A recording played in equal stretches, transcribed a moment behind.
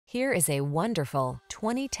Here is a wonderful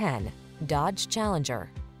 2010 Dodge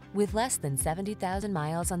Challenger. With less than 70,000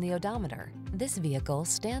 miles on the odometer, this vehicle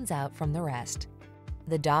stands out from the rest.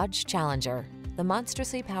 The Dodge Challenger, the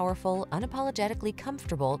monstrously powerful, unapologetically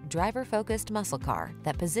comfortable, driver-focused muscle car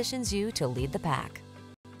that positions you to lead the pack.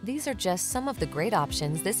 These are just some of the great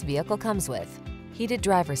options this vehicle comes with: heated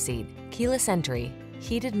driver's seat, keyless entry,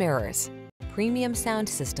 heated mirrors, premium sound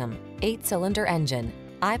system, 8-cylinder engine,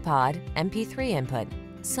 iPod, MP3 input,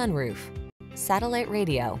 sunroof, satellite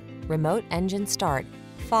radio, remote engine start,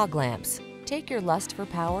 fog lamps. Take your lust for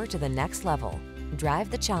power to the next level.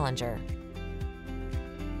 Drive the Challenger.